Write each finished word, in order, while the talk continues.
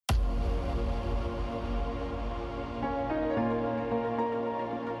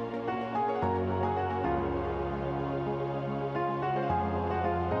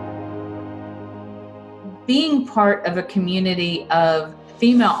being part of a community of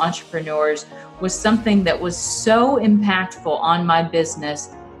female entrepreneurs was something that was so impactful on my business.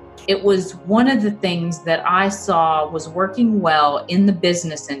 It was one of the things that I saw was working well in the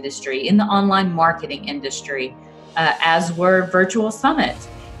business industry, in the online marketing industry, as were virtual summits.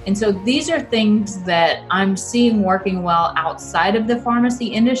 And so these are things that I'm seeing working well outside of the pharmacy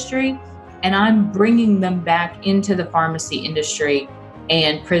industry, and I'm bringing them back into the pharmacy industry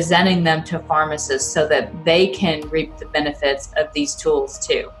and presenting them to pharmacists so that they can reap the benefits of these tools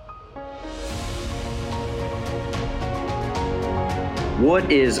too. What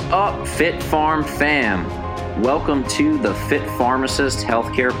is up, Fit Pharm fam? Welcome to the Fit Pharmacist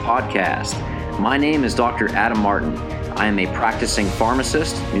Healthcare Podcast. My name is Dr. Adam Martin. I am a practicing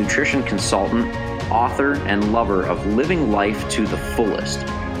pharmacist, nutrition consultant, author, and lover of living life to the fullest.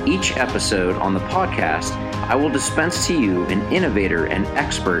 Each episode on the podcast, I will dispense to you an innovator and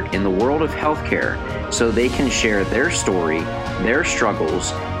expert in the world of healthcare so they can share their story, their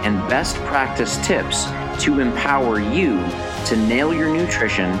struggles, and best practice tips to empower you to nail your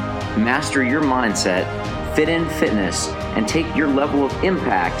nutrition, master your mindset, fit in fitness, and take your level of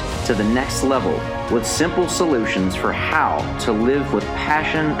impact to the next level with simple solutions for how to live with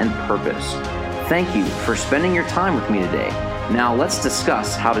passion and purpose. Thank you for spending your time with me today. Now let's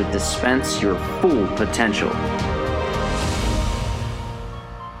discuss how to dispense your full potential.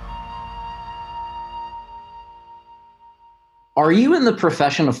 Are you in the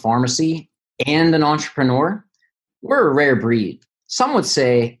profession of pharmacy and an entrepreneur? We're a rare breed. Some would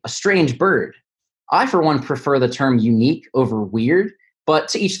say a strange bird. I, for one, prefer the term unique over weird, but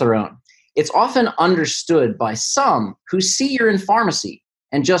to each their own. It's often understood by some who see you're in pharmacy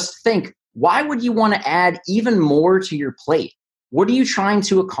and just think, why would you want to add even more to your plate? What are you trying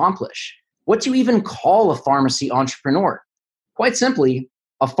to accomplish? What do you even call a pharmacy entrepreneur? Quite simply,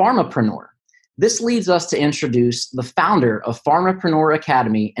 a pharmapreneur. This leads us to introduce the founder of Pharmapreneur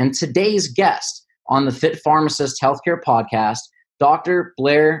Academy and today's guest on the Fit Pharmacist Healthcare Podcast, Dr.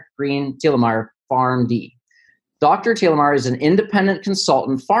 Blair Thielemier, PharmD. Dr. Thielemier is an independent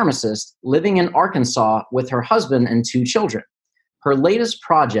consultant pharmacist living in Arkansas with her husband and 2 children. Her latest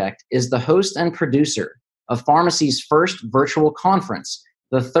project is the host and producer of Pharmacy's first virtual conference,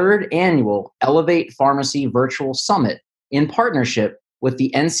 the 3rd annual Elevate Pharmacy Virtual Summit, in partnership with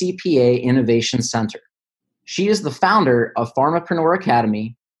the NCPA Innovation Center. She is the founder of Pharmapreneur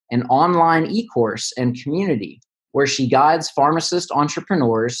Academy, an online e-course and community where she guides pharmacist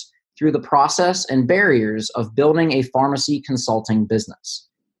entrepreneurs through the process and barriers of building a pharmacy consulting business.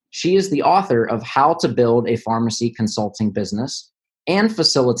 She is the author of How to Build a Pharmacy Consulting Business and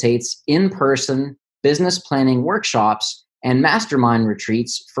facilitates in-person business planning workshops and mastermind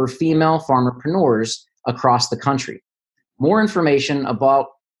retreats for female pharmapreneurs across the country. More information about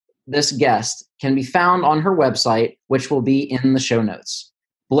this guest can be found on her website, which will be in the show notes.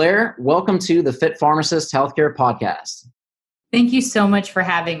 Blair, welcome to the Fit Pharmacist Healthcare Podcast. Thank you so much for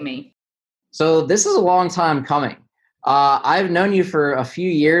having me. So this is a long time coming. I've known you for a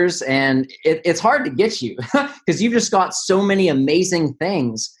few years, and it's hard to get you because you've just got so many amazing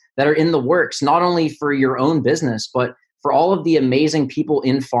things that are in the works, not only for your own business, but for all of the amazing people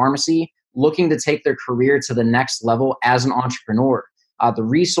in pharmacy looking to take their career to the next level as an entrepreneur. The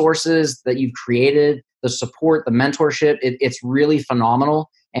resources that you've created, the support, the mentorship, it's really phenomenal.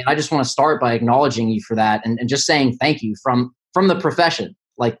 And I just want to start by acknowledging you for that and just saying thank you from the profession.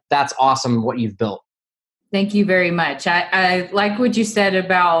 Like, that's awesome what you've built. Thank you very much. I like what you said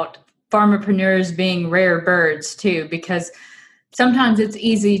about pharmapreneurs being rare birds too, because sometimes it's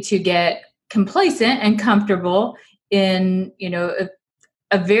easy to get complacent and comfortable in,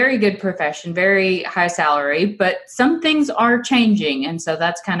 a very good profession, very high salary, but some things are changing. And so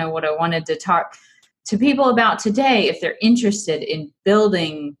that's kind of what I wanted to talk to people about today, if they're interested in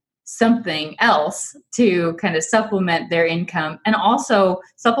building something else to kind of supplement their income and also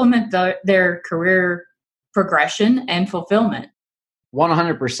supplement their career progression and fulfillment.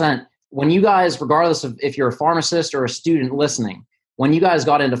 100%. When you guys, regardless of if you're a pharmacist or a student listening, when you guys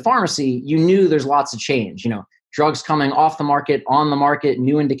got into pharmacy, you knew there's lots of change, drugs coming off the market, on the market,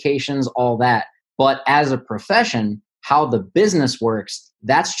 new indications, all that. But as a profession, how the business works,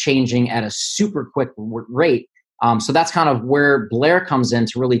 that's changing at a super quick rate. So that's kind of where Blair comes in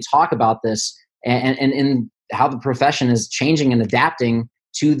to really talk about this and how the profession is changing and adapting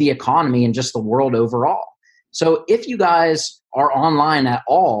to the economy and just the world overall. So if you guys are online at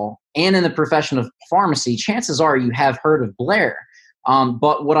all and in the profession of pharmacy, chances are you have heard of Blair.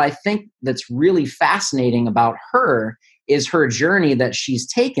 But what I think that's really fascinating about her is her journey that she's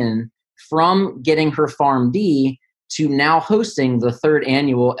taken from getting her PharmD to now hosting the 3rd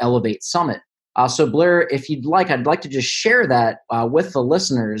annual Elevate Summit. So Blair, if you'd like, I'd like to just share that with the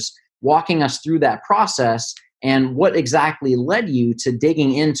listeners, walking us through that process and what exactly led you to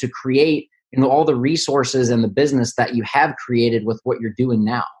digging in to create all the resources and the business that you have created with what you're doing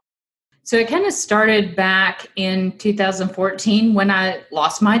now. So it kind of started back in 2014 when I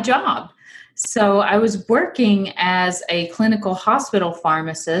lost my job. So I was working as a clinical hospital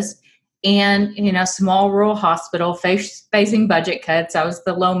pharmacist and in a small rural hospital facing budget cuts. I was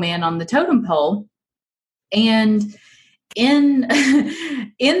the low man on the totem pole. And in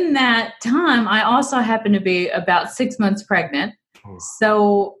in that time, I also happened to be about 6 months pregnant.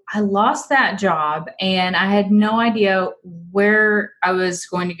 So I lost that job and I had no idea where I was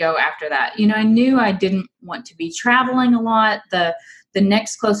going to go after that. I knew I didn't want to be traveling a lot. The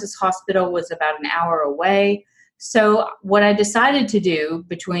next closest hospital was about an hour away. So what I decided to do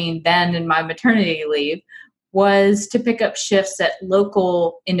between then and my maternity leave was to pick up shifts at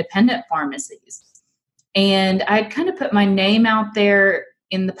local independent pharmacies. And I'd kind of put my name out there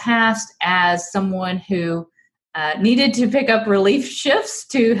in the past as someone who needed to pick up relief shifts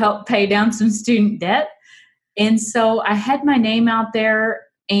to help pay down some student debt. And so I had my name out there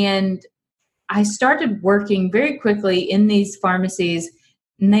and I started working very quickly in these pharmacies.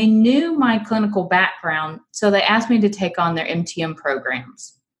 And they knew my clinical background, so they asked me to take on their MTM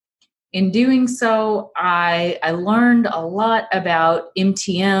programs. In doing so, I learned a lot about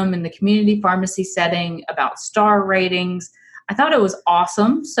MTM in the community pharmacy setting, about star ratings. I thought it was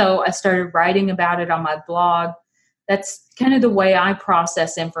awesome, so I started writing about it on my blog. That's kind of the way I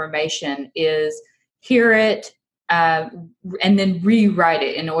process information, is hear it and then rewrite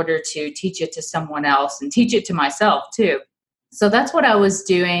it in order to teach it to someone else and teach it to myself too. So that's what I was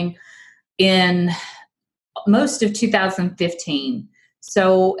doing in most of 2015.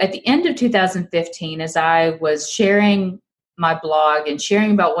 So at the end of 2015, as I was sharing my blog and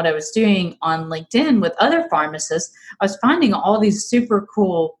sharing about what I was doing on LinkedIn with other pharmacists, I was finding all these super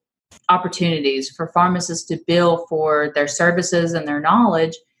cool opportunities for pharmacists to bill for their services and their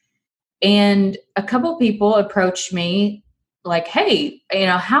knowledge. And a couple people approached me like, hey,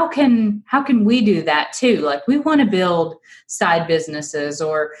 how can we do that too? Like, we want to build side businesses,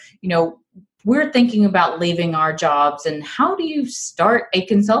 or, we're thinking about leaving our jobs, and how do you start a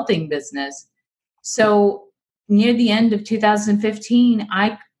consulting business? So near the end of 2015,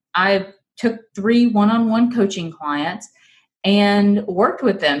 I took 3 one-on-one coaching clients and worked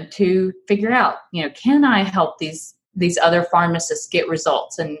with them to figure out, can I help these other pharmacists get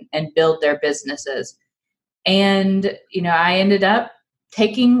results and build their businesses? And, I ended up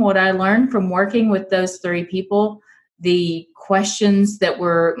taking what I learned from working with those 3 people, the questions that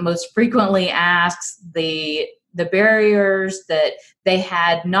were most frequently asked, the barriers that they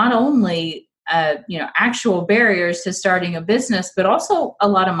had, not only actual barriers to starting a business, but also a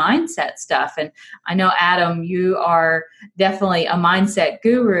lot of mindset stuff. And I know, Adam, you are definitely a mindset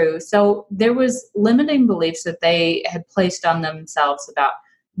guru. So there was limiting beliefs that they had placed on themselves about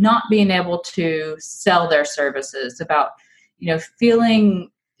not being able to sell their services, about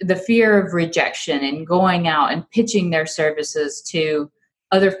feeling the fear of rejection and going out and pitching their services to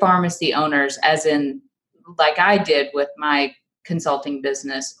other pharmacy owners, as in like I did with my consulting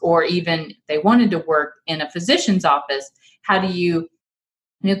business, or even if they wanted to work in a physician's office, how do you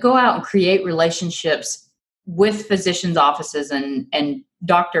go out and create relationships with physicians' offices and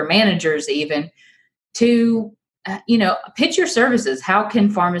doctor managers even to pitch your services? How can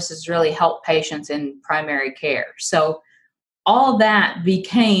pharmacists really help patients in primary care? So all that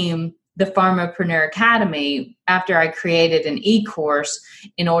became the Pharmapreneur Academy after I created an e-course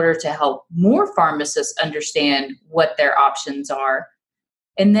in order to help more pharmacists understand what their options are.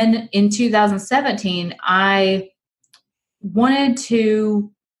 And then in 2017, I wanted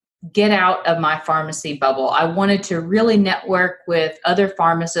to get out of my pharmacy bubble. I wanted to really network with other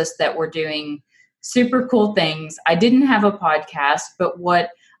pharmacists that were doing super cool things. I didn't have a podcast, but what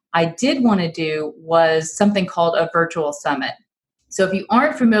I did want to do was something called a virtual summit. So if you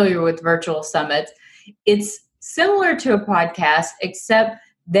aren't familiar with virtual summits, it's similar to a podcast, except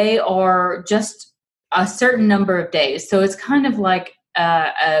they are just a certain number of days. So it's kind of like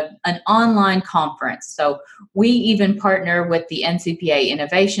an online conference. So we even partner with the NCPA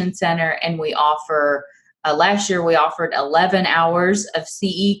Innovation Center, and we offer, last year we offered 11 hours of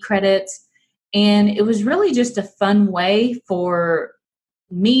CE credits. And it was really just a fun way for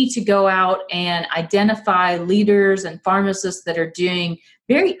me to go out and identify leaders and pharmacists that are doing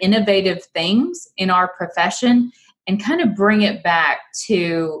very innovative things in our profession and kind of bring it back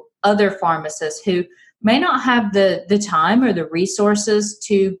to other pharmacists who may not have the time or the resources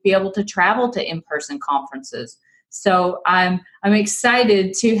to be able to travel to in-person conferences. So I'm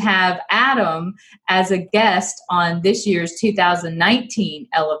excited to have Adam as a guest on this year's 2019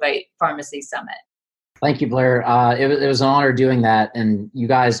 Elevate Pharmacy Summit. Thank you, Blair. It was an honor doing that, and you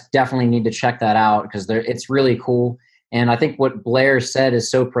guys definitely need to check that out because it's really cool. And I think what Blair said is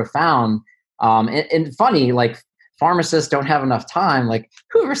so profound and funny. Like, pharmacists don't have enough time. Like,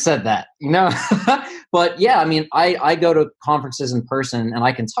 whoever said that, But yeah, I mean, I go to conferences in person, and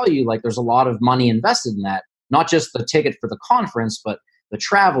I can tell you, like, there's a lot of money invested in that. Not just the ticket for the conference, but the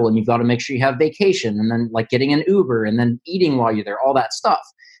travel, and you've got to make sure you have vacation, and then like getting an Uber, and then eating while you're there, all that stuff.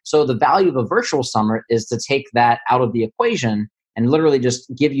 So the value of a virtual summit is to take that out of the equation and literally just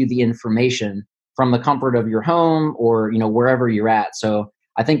give you the information from the comfort of your home or, wherever you're at. So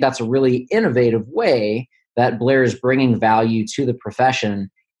I think that's a really innovative way that Blair is bringing value to the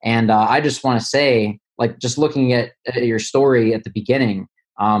profession. And I just want to say, like, just looking at your story at the beginning,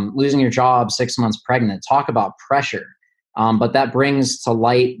 losing your job 6 months pregnant, talk about pressure. But that brings to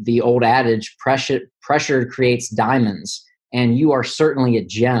light the old adage, pressure creates diamonds. And you are certainly a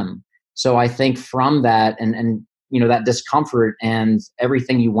gem. So I think from that and that discomfort and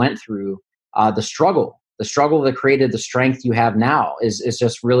everything you went through, the struggle that created the strength you have now is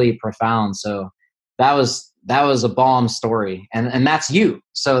just really profound. So that was a bomb story, and that's you.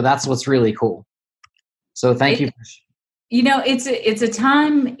 So that's what's really cool. So thank you. It's a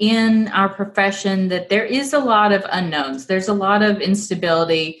time in our profession that there is a lot of unknowns. There's a lot of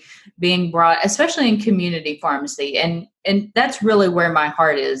instability being brought, especially in community pharmacy. And that's really where my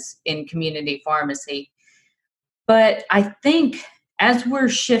heart is, in community pharmacy. But I think as we're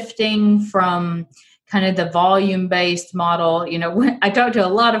shifting from kind of the volume-based model, I talk to a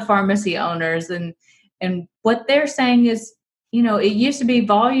lot of pharmacy owners, and what they're saying is, it used to be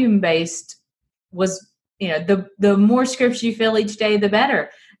volume-based was, the more scripts you fill each day, the better.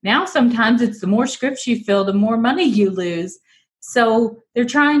 Now, sometimes it's the more scripts you fill, the more money you lose. So they're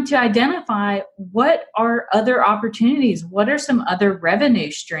trying to identify what are other opportunities, what are some other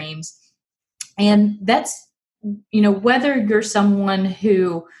revenue streams. And that's, whether you're someone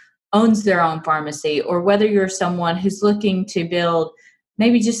who owns their own pharmacy or whether you're someone who's looking to build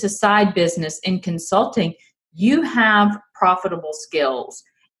maybe just a side business in consulting, you have profitable skills.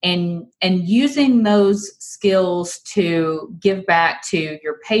 And using those skills to give back to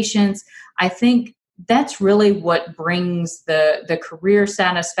your patients, I think that's really what brings the career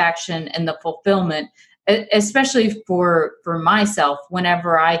satisfaction and the fulfillment, especially for myself,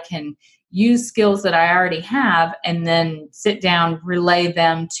 whenever I can use skills that I already have and then sit down, relay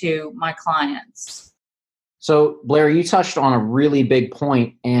them to my clients. So Blair, you touched on a really big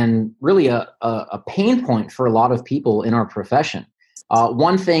point and really a pain point for a lot of people in our profession.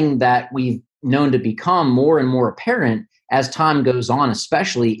 One thing that we've known to become more and more apparent as time goes on,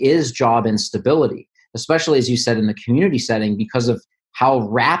 especially, is job instability, especially, as you said, in the community setting, because of how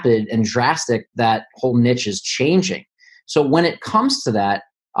rapid and drastic that whole niche is changing. So when it comes to that,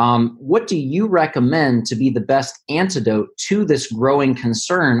 what do you recommend to be the best antidote to this growing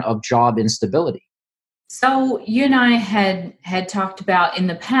concern of job instability? So you and I had talked about in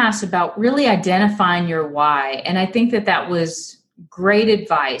the past about really identifying your why. And I think that was great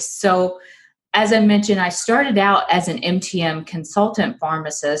advice. So as I mentioned, I started out as an MTM consultant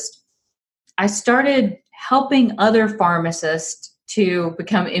pharmacist. I started helping other pharmacists to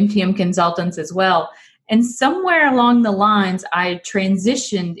become MTM consultants as well. And somewhere along the lines, I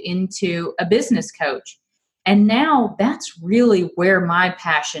transitioned into a business coach. And now that's really where my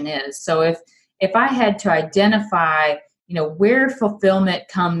passion is. So if I had to identify, where fulfillment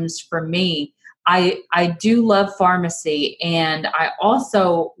comes from me, I do love pharmacy, and I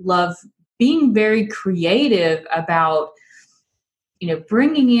also love being very creative about,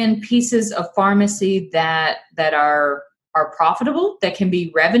 bringing in pieces of pharmacy that are profitable, that can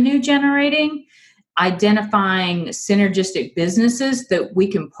be revenue generating, identifying synergistic businesses that we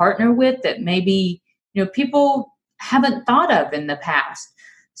can partner with that maybe, people haven't thought of in the past.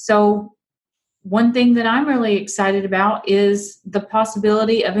 So one thing that I'm really excited about is the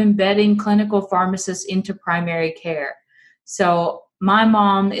possibility of embedding clinical pharmacists into primary care. So my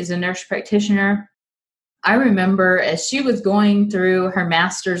mom is a nurse practitioner. I remember as she was going through her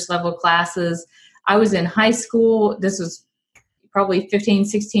master's level classes, I was in high school. This was probably 15,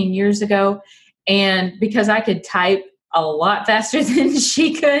 16 years ago. And because I could type a lot faster than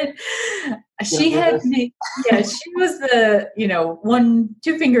she could, she had me, she was the,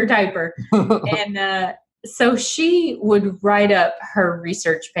 1-2 finger typer. And so she would write up her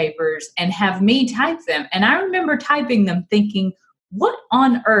research papers and have me type them. And I remember typing them thinking, what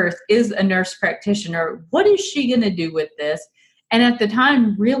on earth is a nurse practitioner? What is she going to do with this? And at the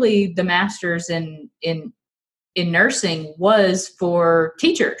time, really, the master's in in nursing was for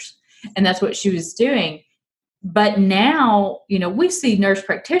teachers, and that's what she was doing. But now, we see nurse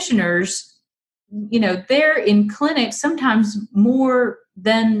practitioners, they're in clinics sometimes more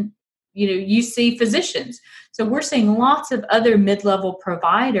than, you see physicians. So we're seeing lots of other mid-level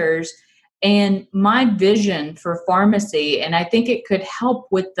providers. And my vision for pharmacy, and I think it could help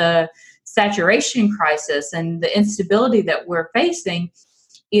with the saturation crisis and the instability that we're facing,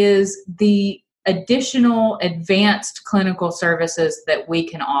 is the additional advanced clinical services that we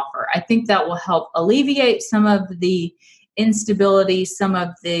can offer. I think that will help alleviate some of the instability, some of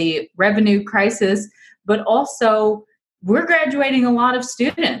the revenue crisis, but also we're graduating a lot of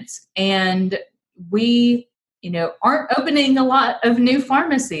students, and we, aren't opening a lot of new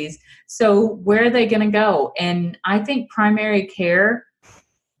pharmacies. So where are they going to go? And I think primary care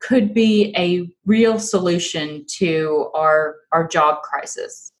could be a real solution to our job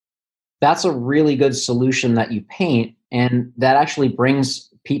crisis. That's a really good solution that you paint. And that actually brings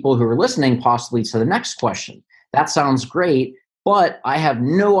people who are listening possibly to the next question. That sounds great, but I have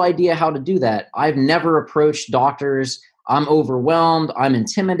no idea how to do that. I've never approached doctors. I'm overwhelmed. I'm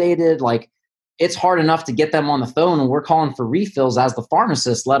intimidated. Like, it's hard enough to get them on the phone and we're calling for refills as the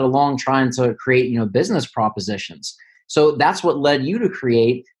pharmacist, let alone trying to create, business propositions. So that's what led you to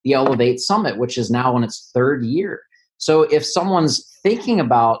create the Elevate Summit, which is now in its third year. So if someone's thinking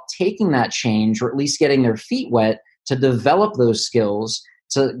about taking that change, or at least getting their feet wet to develop those skills,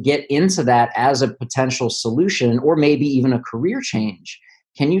 to get into that as a potential solution, or maybe even a career change,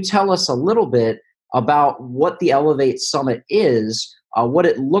 can you tell us a little bit about what the Elevate Summit is, what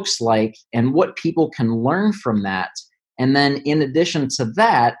it looks like, and what people can learn from that? And then in addition to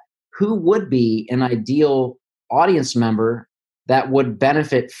that, who would be an ideal audience member that would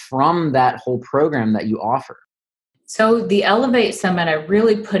benefit from that whole program that you offer? So the Elevate Summit, I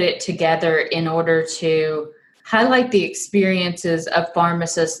really put it together in order to highlight the experiences of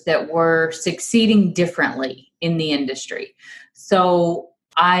pharmacists that were succeeding differently in the industry. So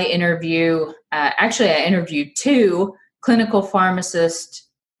I interviewed two clinical pharmacist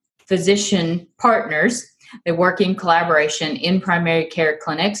physician partners. They work in collaboration in primary care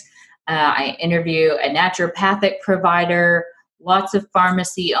clinics. I interview a naturopathic provider, lots of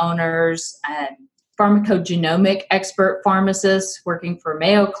pharmacy owners, pharmacogenomic expert pharmacists working for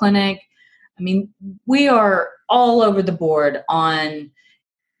Mayo Clinic. I mean, we are all over the board on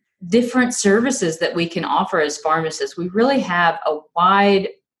different services that we can offer as pharmacists. We really have a wide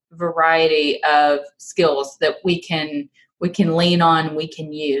variety of skills that we can lean on, we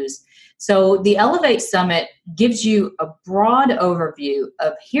can use. So the Elevate Summit gives you a broad overview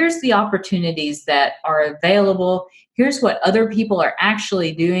of here's the opportunities that are available. Here's what other people are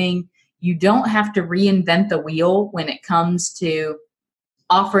actually doing. You don't have to reinvent the wheel when it comes to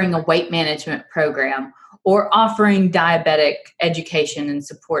offering a weight management program, or offering diabetic education and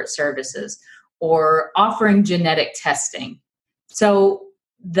support services, or offering genetic testing. So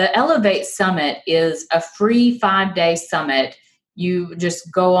the Elevate Summit is a free 5-day summit. You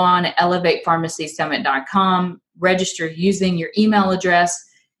just go on elevatepharmacysummit.com, register using your email address.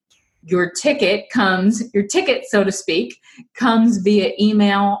 Your ticket, so to speak, comes via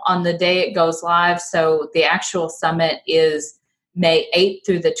email on the day it goes live. So the actual summit is May 8th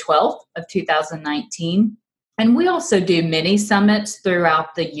through the 12th of 2019. And we also do mini summits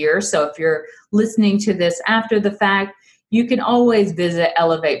throughout the year. So if you're listening to this after the fact, you can always visit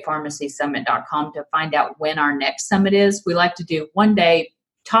elevatepharmacysummit.com to find out when our next summit is. We like to do one-day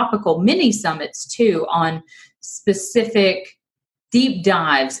topical mini summits too on specific deep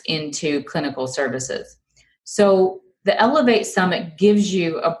dives into clinical services. So the Elevate Summit gives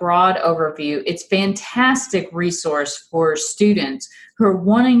you a broad overview. It's a fantastic resource for students who are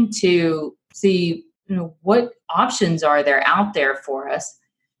wanting to see, what options are there out there for us.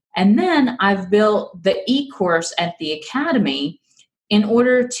 And then I've built the e-course at the Academy in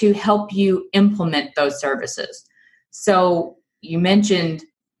order to help you implement those services. So you mentioned,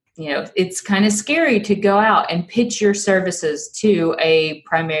 it's kind of scary to go out and pitch your services to a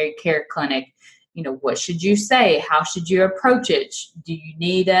primary care clinic. What should you say? How should you approach it? Do you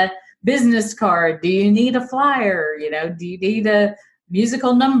need a business card? Do you need a flyer? Do you need a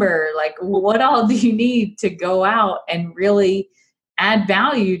musical number? Like, what all do you need to go out and really add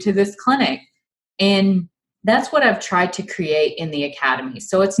value to this clinic? And that's what I've tried to create in the Academy.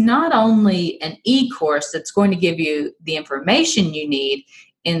 So it's not only an e-course that's going to give you the information you need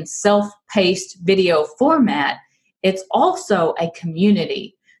in self-paced video format, it's also a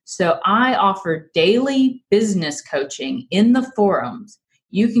community. So I offer daily business coaching in the forums.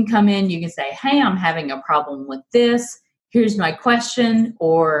 You can come in, you can say, hey, I'm having a problem with this. Here's my question.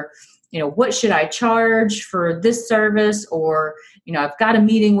 Or what should I charge for this service? Or, I've got a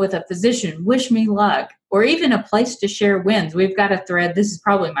meeting with a physician, wish me luck. Or even a place to share wins. We've got a thread. This is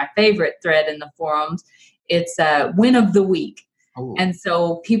probably my favorite thread in the forums. It's a win of the week. Ooh. And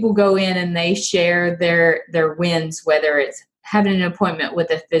so people go in and they share their wins, whether it's having an appointment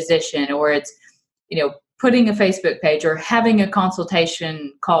with a physician, or it's, putting a Facebook page, or having a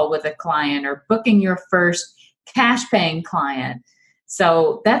consultation call with a client, or booking your first cash paying client.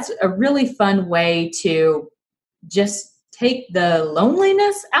 So that's a really fun way to just take the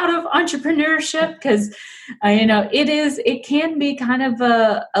loneliness out of entrepreneurship, because it can be kind of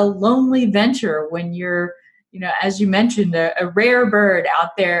a lonely venture when you're, as you mentioned, a rare bird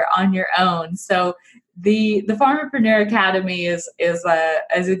out there on your own. So the Pharmapreneur Academy is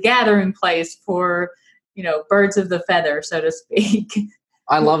a gathering place for birds of the feather, so to speak.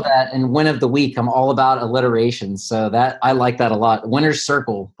 I love that. And win of the week, I'm all about alliteration. So that I like that a lot. Winner's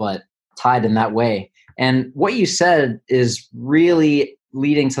circle, but tied in that way. And what you said is really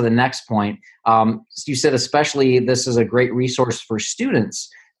leading to the next point. You said especially this is a great resource for students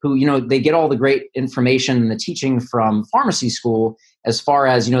who, they get all the great information and the teaching from pharmacy school as far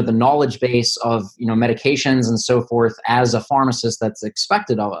as, the knowledge base of, medications and so forth as a pharmacist that's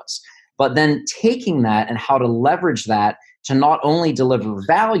expected of us. But then taking that and how to leverage that to not only deliver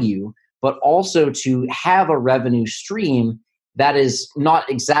value, but also to have a revenue stream that is not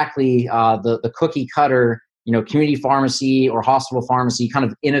exactly the cookie cutter, community pharmacy or hospital pharmacy, kind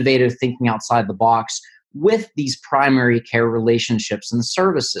of innovative thinking outside the box with these primary care relationships and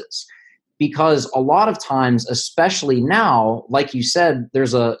services. Because a lot of times, especially now, like you said,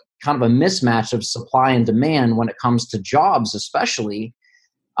 there's a kind of a mismatch of supply and demand when it comes to jobs, especially.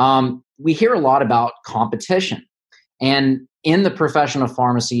 We hear a lot about competition. And in the profession of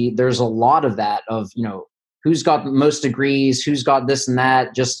pharmacy, there's a lot of that of, who's got the most degrees, who's got this and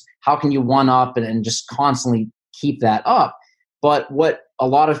that, just how can you one up and just constantly keep that up. But what a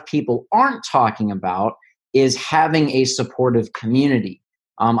lot of people aren't talking about is having a supportive community.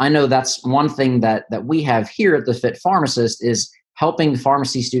 I know that's one thing that we have here at the Fit Pharmacist is helping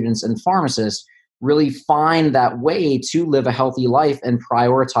pharmacy students and pharmacists really find that way to live a healthy life and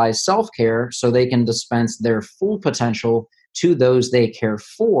prioritize self-care so they can dispense their full potential to those they care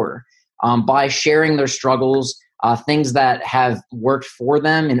for. By sharing their struggles, things that have worked for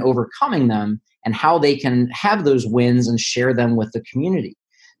them and overcoming them, and how they can have those wins and share them with the community.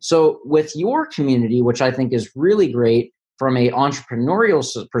 So with your community, which I think is really great from an entrepreneurial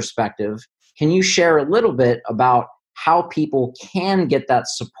perspective, can you share a little bit about how people can get that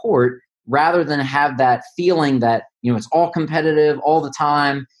support rather than have that feeling that, it's all competitive all the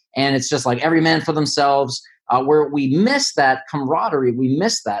time and it's just like every man for themselves, where we miss that camaraderie, we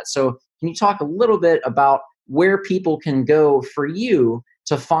miss that. So can you talk a little bit about where people can go for you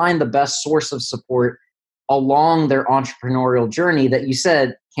to find the best source of support along their entrepreneurial journey that you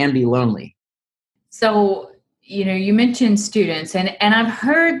said can be lonely? So, you mentioned students, and I've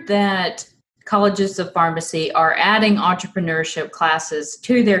heard that colleges of pharmacy are adding entrepreneurship classes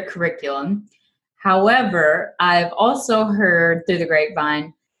to their curriculum. However, I've also heard through the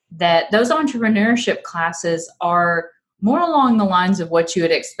grapevine that those entrepreneurship classes are more along the lines of what you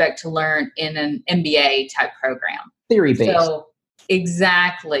would expect to learn in an MBA type program. Theory-based. So,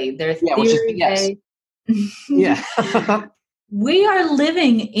 exactly. They're theory-based. Yeah. We are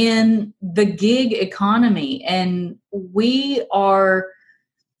living in the gig economy, and we are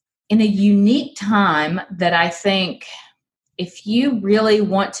in a unique time that I think if you really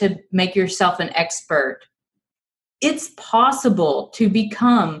want to make yourself an expert, it's possible to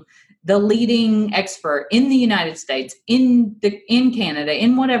become the leading expert in the United States, in Canada,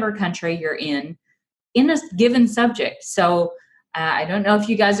 in whatever country you're in a given subject. So I don't know if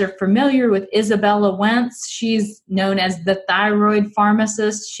you guys are familiar with Isabella Wentz. She's known as the thyroid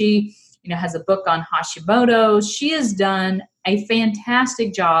pharmacist. She, has a book on Hashimoto's. She has done a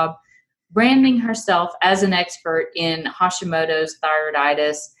fantastic job branding herself as an expert in Hashimoto's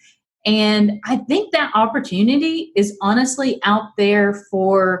thyroiditis. And I think that opportunity is honestly out there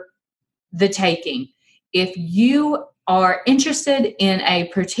for the taking. If you are interested in a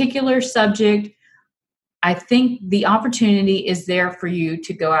particular subject, I think the opportunity is there for you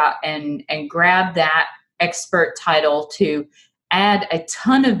to go out and grab that expert title to add a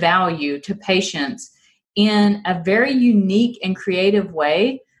ton of value to patients in a very unique and creative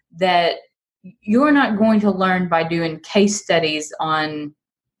way that you're not going to learn by doing case studies on,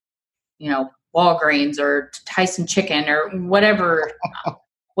 Walgreens or Tyson Chicken or whatever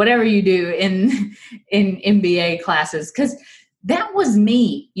you do in MBA classes. Because that was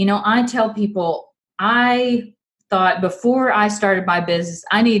me. I tell people, I thought before I started my business,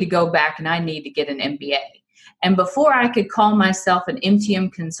 I need to go back and I need to get an MBA. And before I could call myself an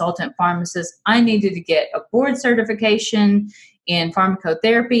MTM consultant pharmacist, I needed to get a board certification in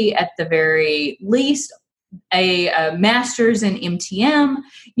pharmacotherapy at the very least, a master's in MTM.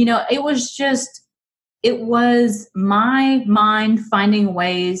 It was my mind finding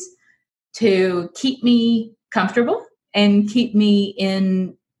ways to keep me comfortable and keep me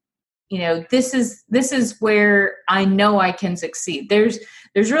in, this is where I know I can succeed. There's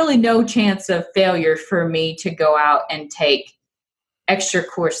really no chance of failure for me to go out and take extra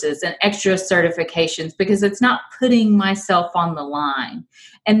courses and extra certifications because it's not putting myself on the line.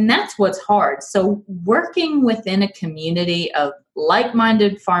 And that's what's hard. So working within a community of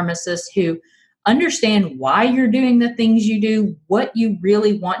like-minded pharmacists who understand why you're doing the things you do, what you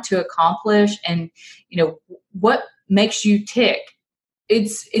really want to accomplish, and what makes you tick.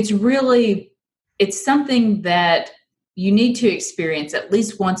 It's something that you need to experience at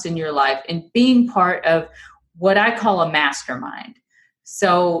least once in your life, and being part of what I call a mastermind.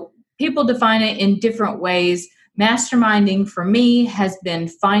 So people define it in different ways. Masterminding for me has been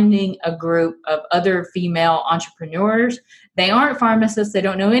finding a group of other female entrepreneurs. They aren't pharmacists. They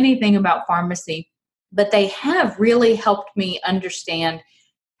don't know anything about pharmacy, but they have really helped me understand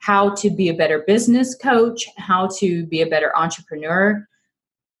how to be a better business coach, how to be a better entrepreneur.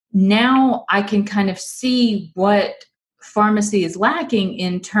 Now I can kind of see what pharmacy is lacking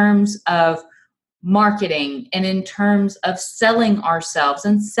in terms of marketing and in terms of selling ourselves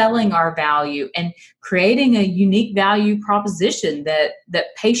and selling our value and creating a unique value proposition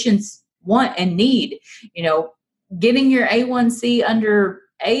that patients want and need. Getting your A1C under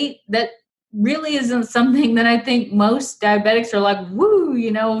 8, that really isn't something that I think most diabetics are like,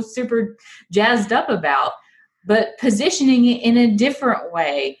 woo, super jazzed up about. But positioning it in a different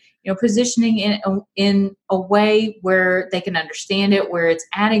way, positioning it in a way where they can understand it, where it's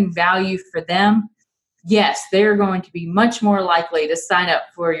adding value for them, yes, they're going to be much more likely to sign up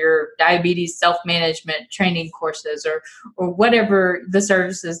for your diabetes self-management training courses or whatever the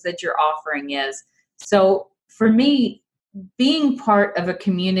services that you're offering is. So for me, being part of a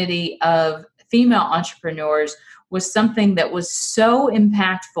community of female entrepreneurs was something that was so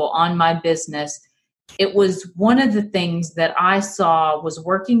impactful on my business. It was one of the things that I saw was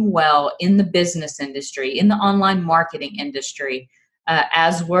working well in the business industry, in the online marketing industry,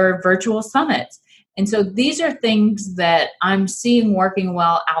 as were virtual summits. And so these are things that I'm seeing working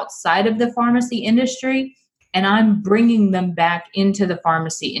well outside of the pharmacy industry, and I'm bringing them back into the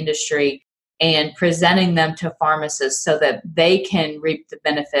pharmacy industry and presenting them to pharmacists so that they can reap the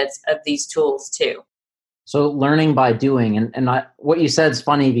benefits of these tools too. So learning by doing, what you said is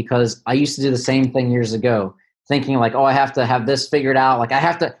funny because I used to do the same thing years ago, thinking like, oh, I have to have this figured out. Like I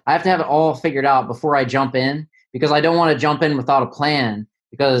have to have it all figured out before I jump in, because I don't want to jump in without a plan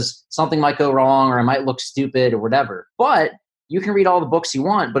because something might go wrong or I might look stupid or whatever. But you can read all the books you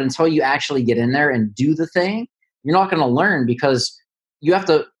want, but until you actually get in there and do the thing, you're not going to learn, because you have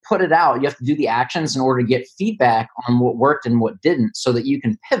to put it out. You have to do the actions in order to get feedback on what worked and what didn't, so that you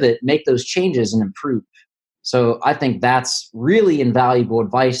can pivot, make those changes, and improve. So I think that's really invaluable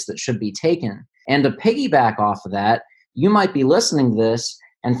advice that should be taken. And to piggyback off of that, you might be listening to this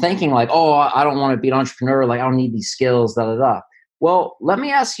and thinking like, oh, I don't want to be an entrepreneur. Like I don't need these skills, da, da, da. Well, let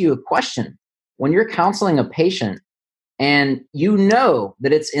me ask you a question. When you're counseling a patient and you know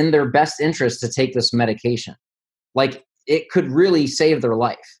that it's in their best interest to take this medication, like it could really save their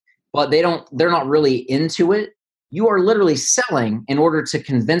life, but they're not really into it. You are literally selling in order to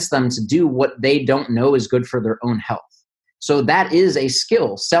convince them to do what they don't know is good for their own health. So that is a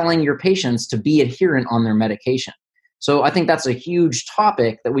skill, selling your patients to be adherent on their medication. So I think that's a huge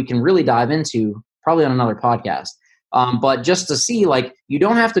topic that we can really dive into probably on another podcast. But just to see, like, you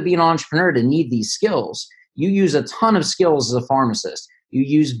don't have to be an entrepreneur to need these skills. You use a ton of skills as a pharmacist. You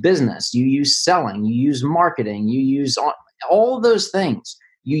use business, you use selling, you use marketing, you use all of those things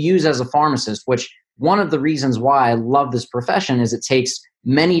you use as a pharmacist, which one of the reasons why I love this profession is it takes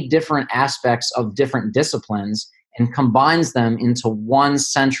many different aspects of different disciplines and combines them into one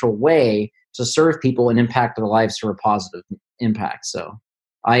central way to serve people and impact their lives for a positive impact. So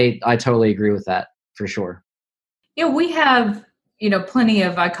I totally agree with that for sure. Yeah, we have, plenty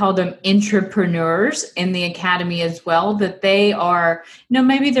of, I call them entrepreneurs in the academy as well, that they are,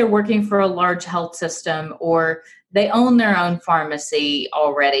 maybe they're working for a large health system or they own their own pharmacy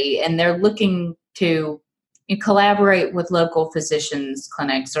already and they're looking to collaborate with local physicians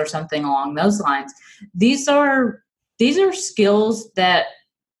clinics or something along those lines. These are skills that,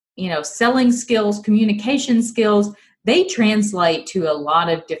 selling skills, communication skills, they translate to a lot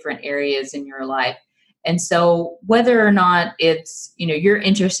of different areas in your life. And so whether or not it's, you're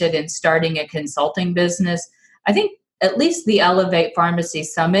interested in starting a consulting business, I think at least the Elevate Pharmacy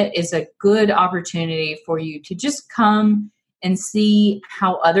Summit is a good opportunity for you to just come and see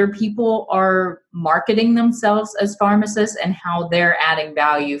how other people are marketing themselves as pharmacists and how they're adding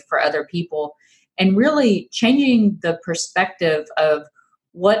value for other people, and really changing the perspective of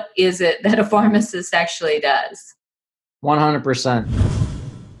what is it that a pharmacist actually does. 100%.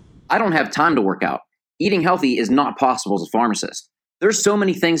 I don't have time to work out. Eating healthy is not possible as a pharmacist. There's so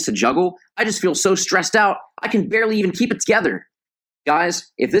many things to juggle. I just feel so stressed out. I can barely even keep it together.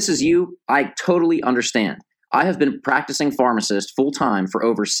 Guys, if this is you, I totally understand. I have been practicing pharmacist full-time for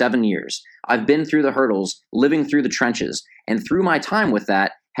over 7 years. I've been through the hurdles, living through the trenches, and through my time with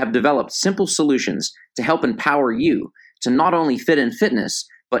that, have developed simple solutions to help empower you to not only fit in fitness,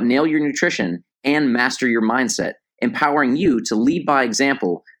 but nail your nutrition and master your mindset, empowering you to lead by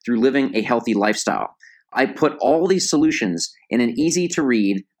example through living a healthy lifestyle. I put all these solutions in an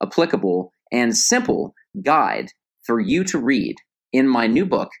easy-to-read, applicable, and simple guide for you to read in my new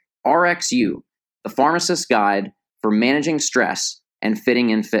book, RxU, The Pharmacist's Guide for Managing Stress and Fitting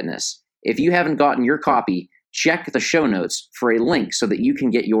in Fitness. If you haven't gotten your copy, check the show notes for a link so that you can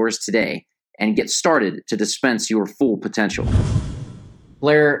get yours today and get started to dispense your full potential.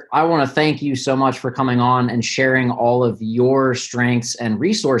 Blair, I want to thank you so much for coming on and sharing all of your strengths and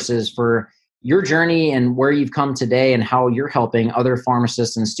resources for your journey and where you've come today and how you're helping other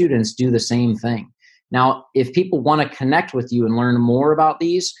pharmacists and students do the same thing. Now, if people want to connect with you and learn more about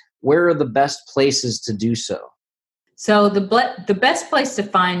these, where are the best places to do so? So the best place to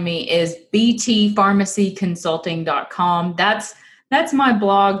find me is btpharmacyconsulting.com. That's my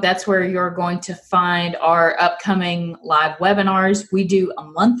blog. That's where you're going to find our upcoming live webinars. We do a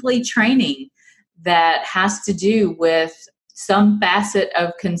monthly training that has to do with some facet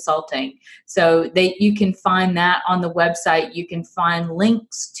of consulting. So you can find that on the website. You can find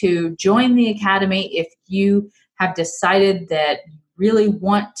links to join the academy if you have decided that you really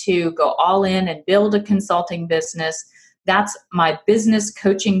want to go all in and build a consulting business. That's my business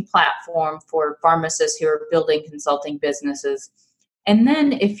coaching platform for pharmacists who are building consulting businesses. And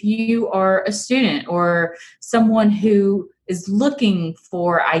then if you are a student or someone who is looking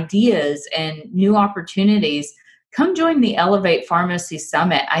for ideas and new opportunities, come join the Elevate Pharmacy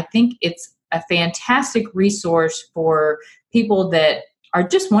Summit. I think it's a fantastic resource for people that are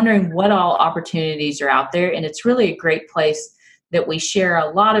just wondering what all opportunities are out there. And it's really a great place that we share a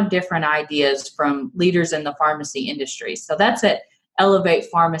lot of different ideas from leaders in the pharmacy industry. So that's at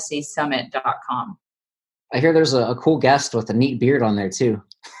elevatepharmacysummit.com. I hear there's a cool guest with a neat beard on there too.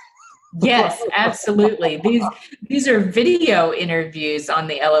 Yes, absolutely. These are video interviews on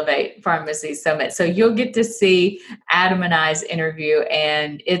the Elevate Pharmacy Summit. So you'll get to see Adam and I's interview,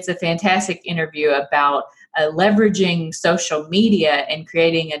 and it's a fantastic interview about leveraging social media and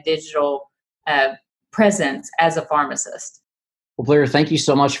creating a digital presence as a pharmacist. Well, Blair, thank you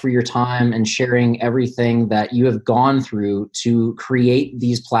so much for your time and sharing everything that you have gone through to create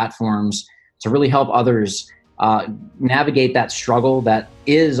these platforms to really help others navigate that struggle that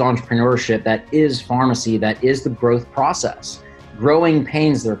is entrepreneurship, that is pharmacy, that is the growth process. Growing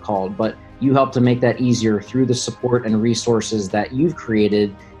pains, they're called, but you help to make that easier through the support and resources that you've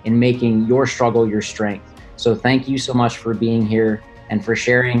created in making your struggle your strength. So thank you so much for being here and for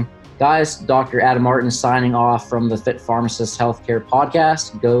sharing. Guys, Dr. Adam Martin signing off from the Fit Pharmacist Healthcare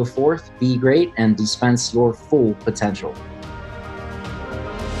Podcast. Go forth, be great, and dispense your full potential.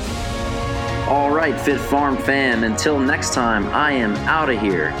 All right, Fit Farm fam, until next time, I am out of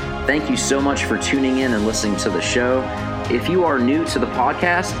here. Thank you so much for tuning in and listening to the show. If you are new to the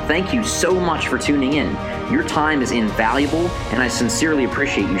podcast, thank you so much for tuning in. Your time is invaluable, and I sincerely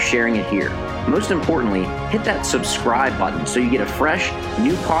appreciate you sharing it here. Most importantly, hit that subscribe button so you get a fresh,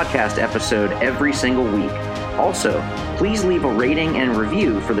 new podcast episode every single week. Also, please leave a rating and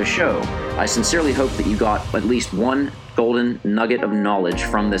review for the show. I sincerely hope that you got at least one golden nugget of knowledge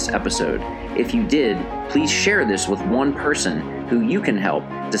from this episode. If you did, please share this with one person who you can help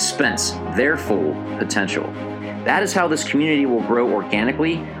dispense their full potential. That is how this community will grow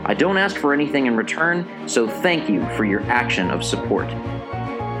organically. I don't ask for anything in return, so thank you for your action of support.